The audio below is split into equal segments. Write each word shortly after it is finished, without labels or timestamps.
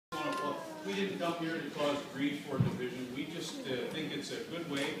we didn't come here to cause grief or division. We just think it's a good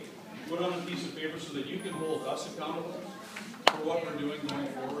way to put on a piece of paper so that you can hold us accountable for what we're doing going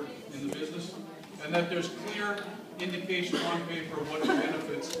forward in the business, and that there's clear indication on paper of what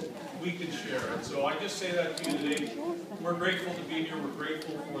benefits we can share. And so I just say that to you today. We're grateful to be here. We're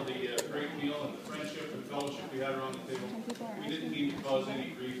grateful for the great meal and the friendship and fellowship we had around the table. We didn't mean to cause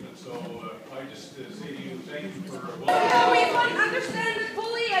any grief, and so I just say to you, thank you for we understand it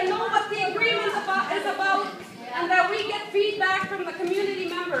fully and know what the agreement is about, and that we get feedback from the community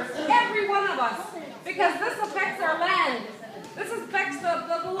members, every one of us, because this affects our land. This affects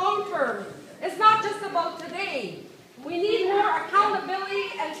the long term. It's not just about today. We need more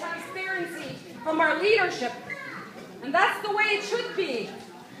accountability and transparency from our leadership. And that's the way it should be.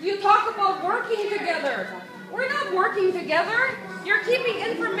 You talk about working together. We're not working together. You're keeping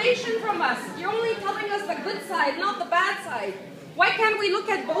information from us. You're only telling us the good side, not the bad side. Why can't we look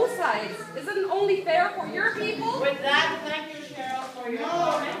at both sides? Isn't it only fair for your people? With that, thank you, Cheryl, for your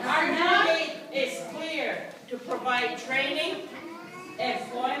comment. Our mandate is clear: to provide training,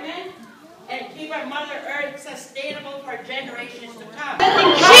 employment, and keep our Mother Earth sustainable for generations to come.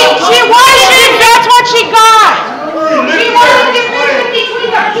 She wanted, that's what she got. She wanted division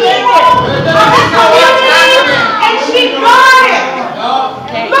between the people of the community, and she got it.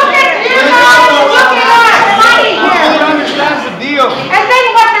 Look at you guys, look at us, money here. Understands the deal. And then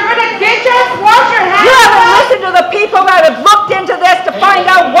what, they're going to ditch us? Wash your hands. You haven't listened to the people that have looked into this to find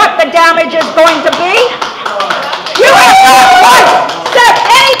out what the damage is going to be? You haven't once said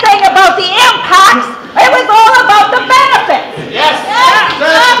anything about the impacts. It was all about the benefits. Yes.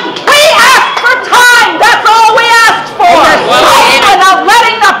 We asked for time. That's all we asked for. And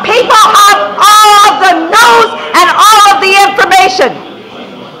letting the people have all of the news and all of the information.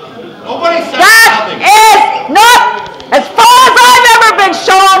 Nobody said That is not, as far as I've ever been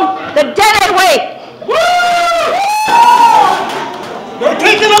shown, the dead weight. They're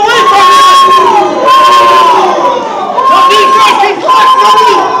taking away from us. These guys can collect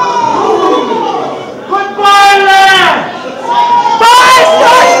money. Goodbye, land. Bye,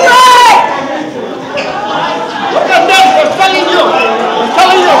 Starstrike. Look at them. They're selling you. They're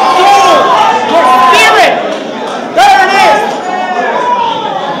selling your soul, your spirit. There it is.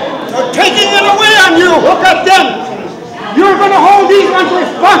 They're taking it away on you. Look at them. You're going to hold these ones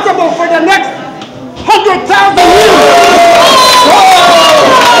responsible for the next 100,000 years.